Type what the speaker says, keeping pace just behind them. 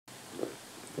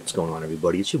What's going on,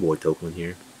 everybody? It's your boy Toklin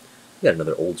here. We got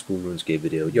another old school RuneScape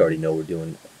video. You already know we're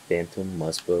doing Phantom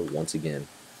Muspah once again.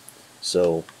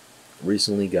 So,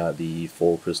 recently got the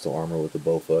full crystal armor with the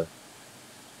Bowfa,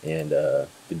 and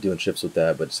been doing trips with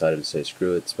that, but decided to say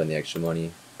screw it, spend the extra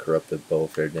money, corrupt the bow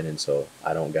of fair denim, so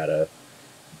I don't gotta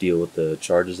deal with the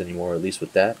charges anymore, at least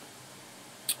with that.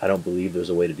 I don't believe there's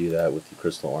a way to do that with the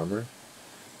crystal armor,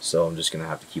 so I'm just gonna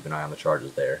have to keep an eye on the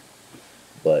charges there.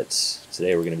 But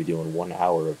today we're going to be doing 1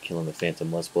 hour of killing the Phantom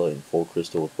Muspah in full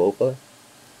crystal with Bowfa.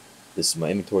 This is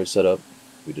my inventory setup.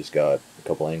 We just got a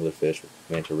couple anglerfish,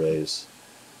 manta rays,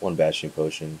 one bashing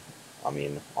potion. I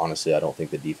mean, honestly, I don't think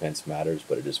the defense matters,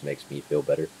 but it just makes me feel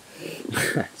better.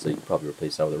 So you can probably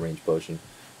replace that with a range potion.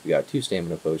 We got 2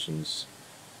 stamina potions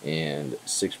and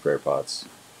 6 prayer pots.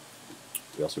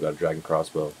 We also got a dragon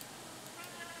crossbow,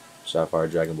 sapphire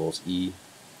dragon bolts E,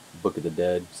 Book of the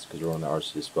Dead, because we're on the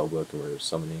RCS spellbook and we're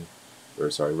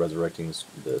resurrecting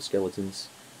the skeletons,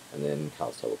 and then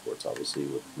House Teleports, obviously,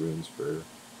 with runes for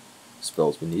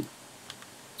spells we need.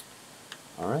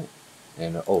 Alright,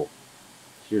 and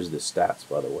here's the stats,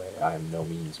 by the way. I am no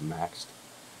means maxed.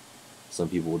 Some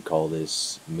people would call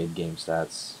this mid-game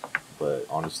stats, but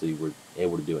honestly, we're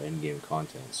able to do end-game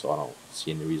content, so I don't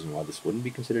see any reason why this wouldn't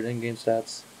be considered end-game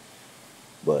stats.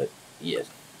 But, yeah,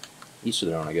 each to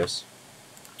their own, I guess.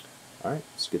 Alright,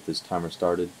 let's get this timer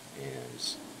started,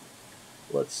 and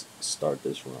let's start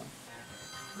this run.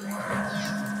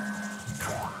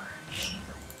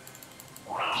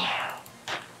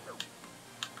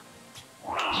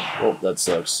 Oh, that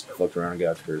sucks. Fucked around and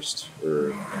got cursed.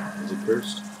 Or, is it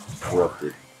cursed?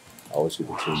 Corrupted. I always get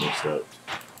the two mixed up.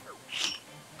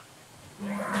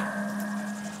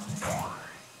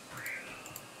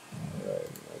 Alright,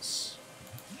 nice.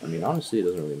 I mean, honestly, it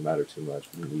doesn't really matter too much.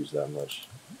 We didn't use that much.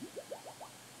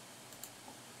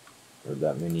 Or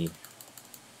that many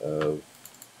of...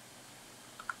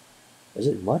 Is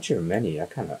it much or many? I'm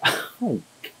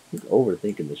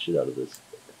overthinking the shit out of this.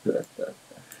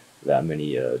 That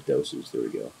many doses. There we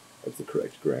go. That's the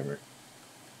correct grammar.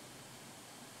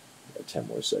 Got 10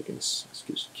 more seconds. Let's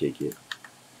just kick it.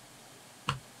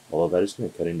 Although that is going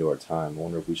to cut into our time. I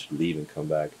wonder if we should leave and come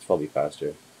back. It's probably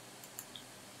faster.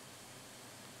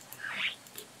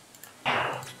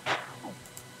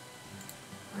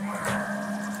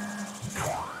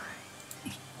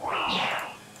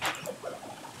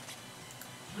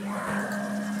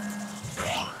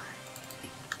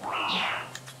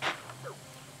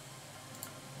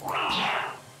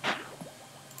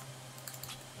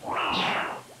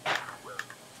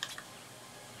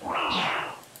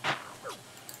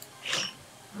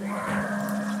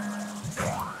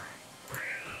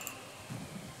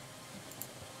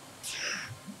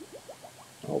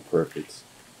 Oh, perfect.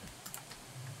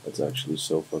 That's actually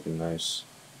so fucking nice.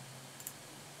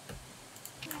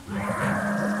 How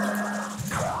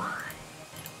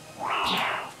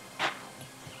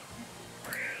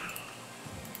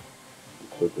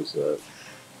quick was that?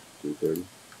 2:30.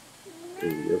 There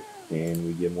we go. And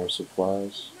we get more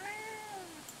supplies.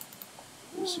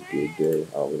 It's a good day.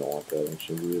 Oh, we don't want that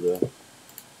ancient brew though.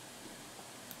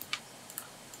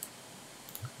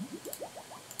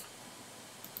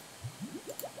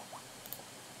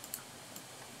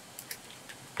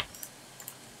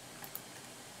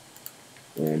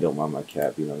 And don't mind my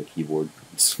cat being on the keyboard.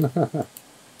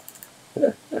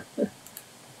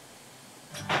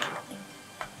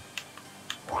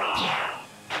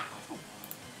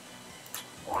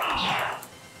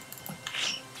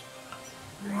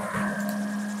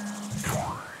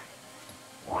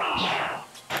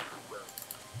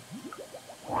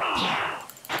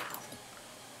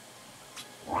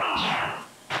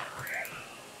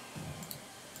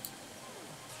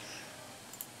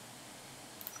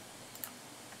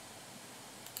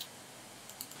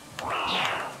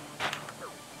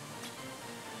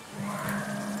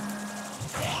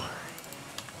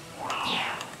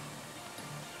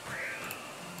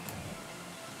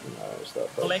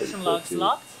 Collection log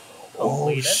slot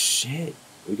completed. Oh shit!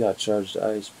 We got charged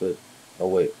ice, but oh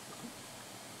wait,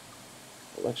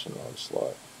 collection log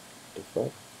slot. The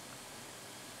fuck?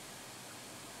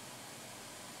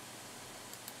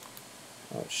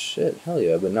 Oh shit! Hell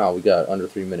yeah! But now we got under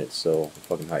 3 minutes, so I'm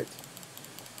fucking hyped.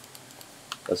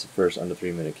 That's the first under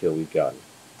 3 minute kill we've gotten.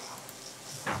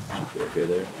 Okay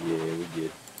there? Yeah, we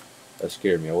did. That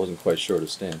scared me. I wasn't quite sure to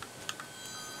stand.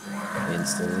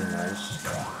 Instantly, nice.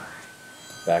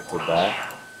 Back to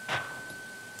back.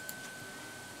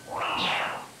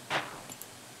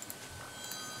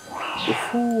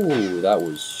 Ooh, that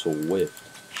was swift.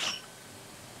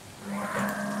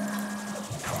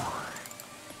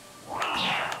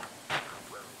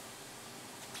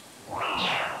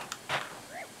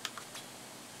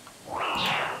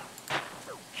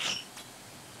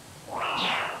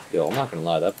 Yo, I'm not gonna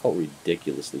lie, that felt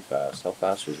ridiculously fast. How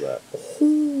fast was that?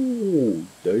 Oh,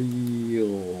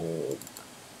 damn.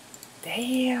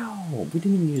 Damn. We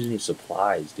didn't even use any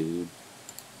supplies, dude.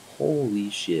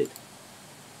 Holy shit.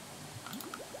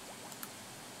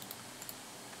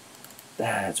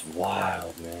 That's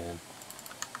wild, man.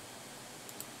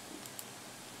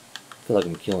 I feel like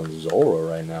I'm killing Zora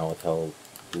right now with how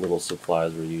little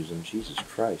supplies we're using. Jesus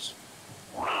Christ.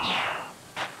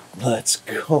 Let's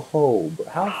go. But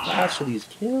how fast are these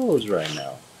kills right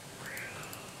now?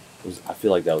 I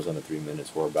feel like that was under 3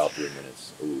 minutes. We're about 3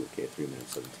 minutes. Ooh, okay, 3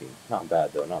 minutes 17. Not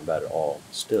bad though, not bad at all.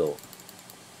 Still,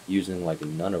 using like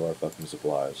none of our fucking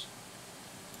supplies.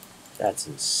 That's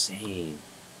insane.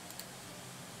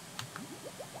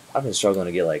 I've been struggling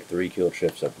to get like 3 kill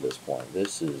trips up to this point.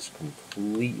 This is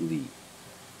completely...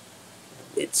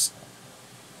 It's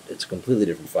a completely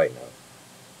different fight now.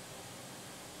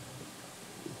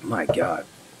 My God.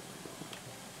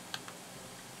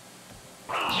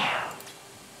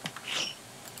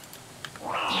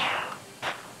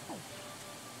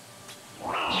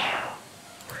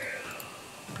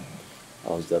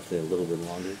 That was definitely a little bit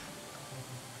longer.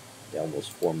 Yeah, almost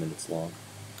 4 minutes long.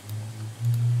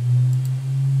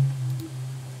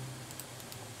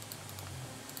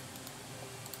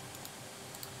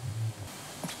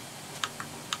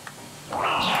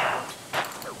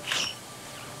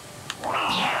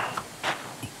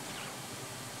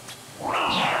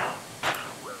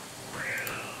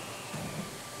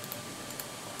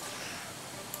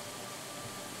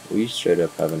 We straight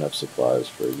up have enough supplies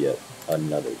for yet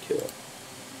another kill.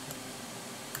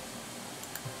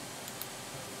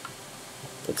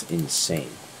 That's insane.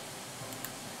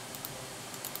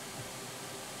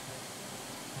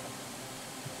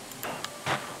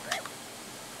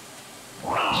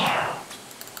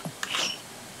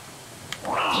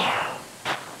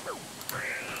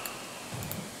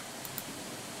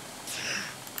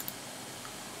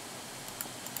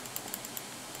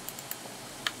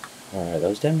 Alright, that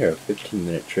was damn near a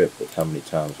 15-minute trip with how many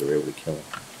times we were able to kill him.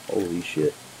 Holy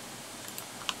shit.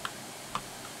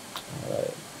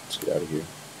 Alright, let's get out of here.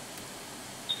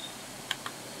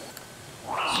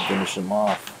 Let's finish him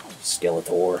off,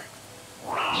 Skeletor.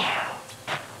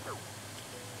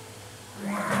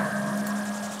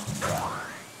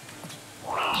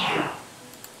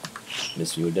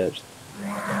 Miss you a depth.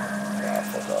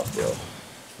 Ah, fuck off, bro.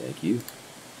 Thank you.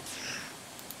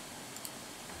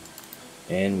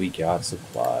 And we got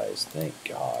supplies, thank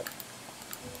God.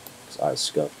 Because I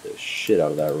scuffed the shit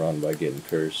out of that run by getting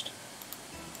cursed.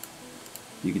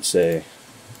 You could say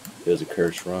it was a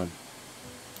cursed run.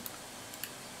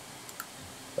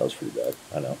 That was pretty bad,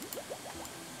 I know.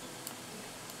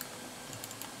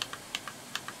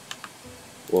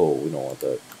 Whoa, we don't want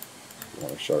that. We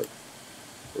want a shark.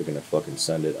 We're gonna fucking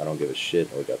send it. I don't give a shit.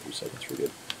 Oh, we got 3 seconds. We're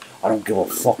good. I don't give a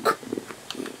fuck.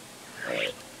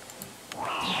 Alright.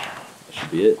 That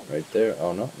should be it right there.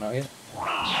 Oh, no, not yet.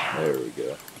 There we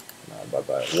go. Nah,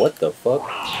 bye-bye. What the fuck?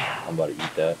 I'm about to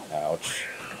eat that. Ouch.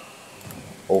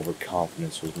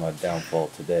 Overconfidence was my downfall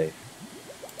today.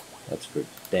 That's for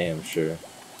damn sure.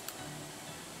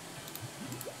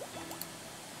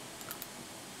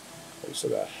 We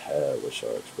still got hella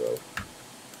sharks, bro.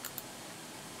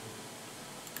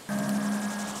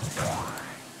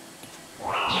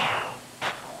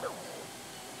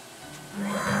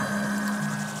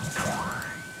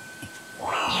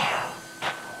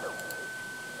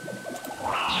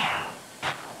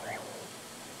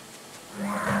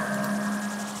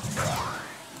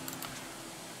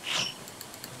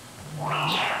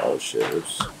 Oh shit,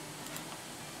 oops.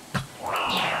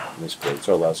 Misclick. It's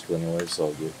our last kill anyway, it's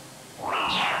all good.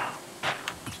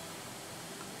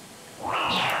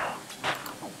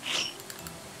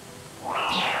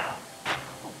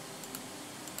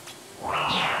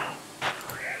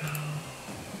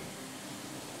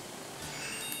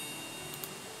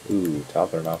 Ooh,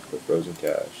 topping it off with the frozen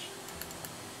cash.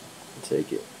 I'll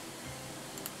take it.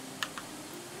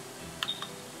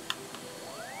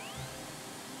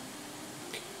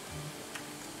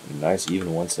 Nice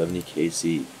even 170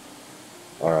 KC.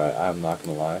 Alright, I'm not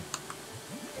gonna lie. I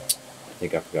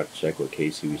think I forgot to check what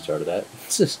KC we started at.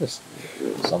 So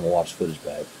I'm gonna watch footage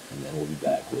back, and then we'll be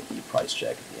back with the price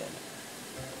check at the end.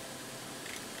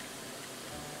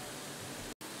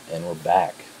 And we're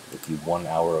back with the 1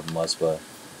 hour of Muspah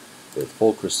with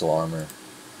full crystal armor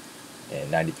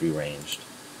and 93 ranged.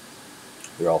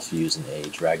 We're also using a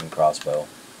dragon crossbow.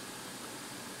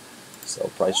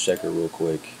 So price checker real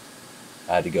quick.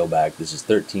 I had to go back. This is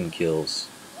 13 kills.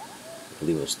 I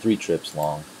believe it was 3 trips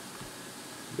long.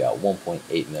 We got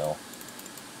 1.8 mil.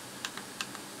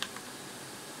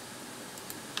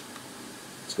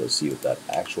 Let's go see what that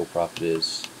actual profit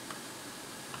is.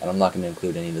 And I'm not going to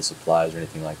include any of the supplies or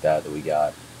anything like that we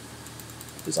got,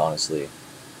 because honestly, I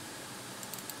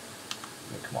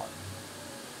mean, come on.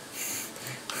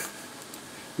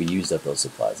 We used up those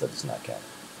supplies, that does not count.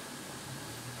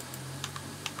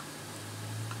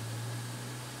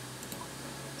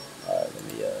 Alright, let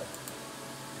me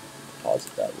pause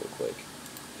that real quick.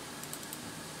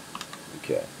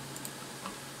 Okay.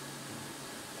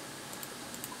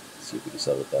 Let's see if we can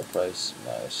sell it at that price.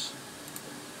 Nice.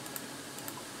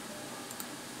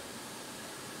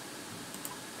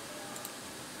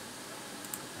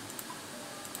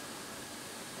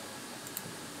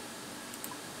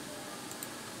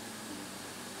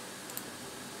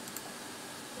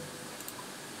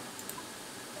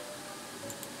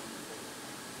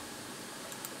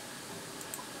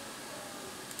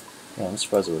 Yeah, I'm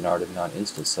surprised it would not have gone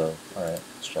instant sell. Alright,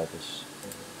 let's try this.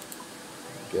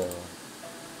 There we go.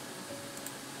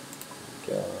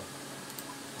 Go.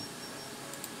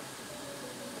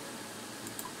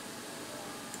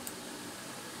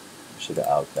 Should have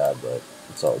out that, but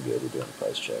it's all good. We're doing a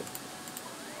price check.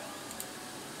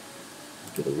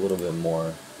 Get a little bit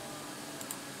more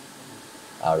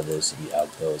out of this if you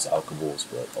out those alcohols,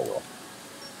 but oh well.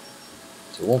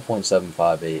 So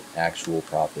 1.758 actual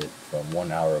profit from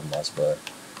 1 hour of Muspah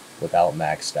without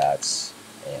max stats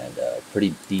and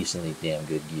pretty decently damn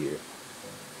good gear.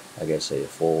 Like I say, a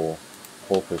full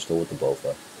crystal with the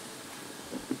Bowfa.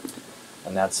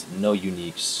 And that's no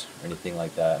uniques or anything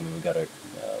like that. I mean, we got a,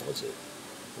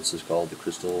 what's this called? The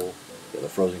crystal, yeah, the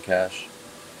frozen cache.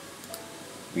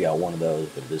 We got one of those,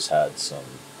 but this had some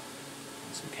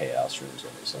chaos rooms in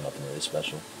it, so nothing really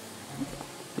special.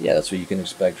 But yeah, that's what you can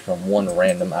expect from one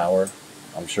random hour.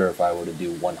 I'm sure if I were to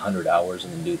do 100 hours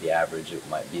and then do the average, it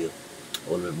might be a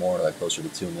little bit more, like closer to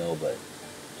 2 mil, but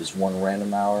just one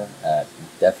random hour at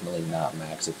definitely not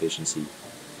max efficiency,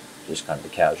 just kind of the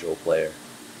casual player,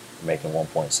 making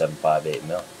 1.758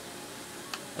 mil.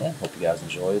 Yeah, hope you guys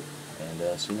enjoyed,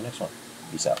 and see you in the next one.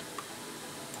 Peace out.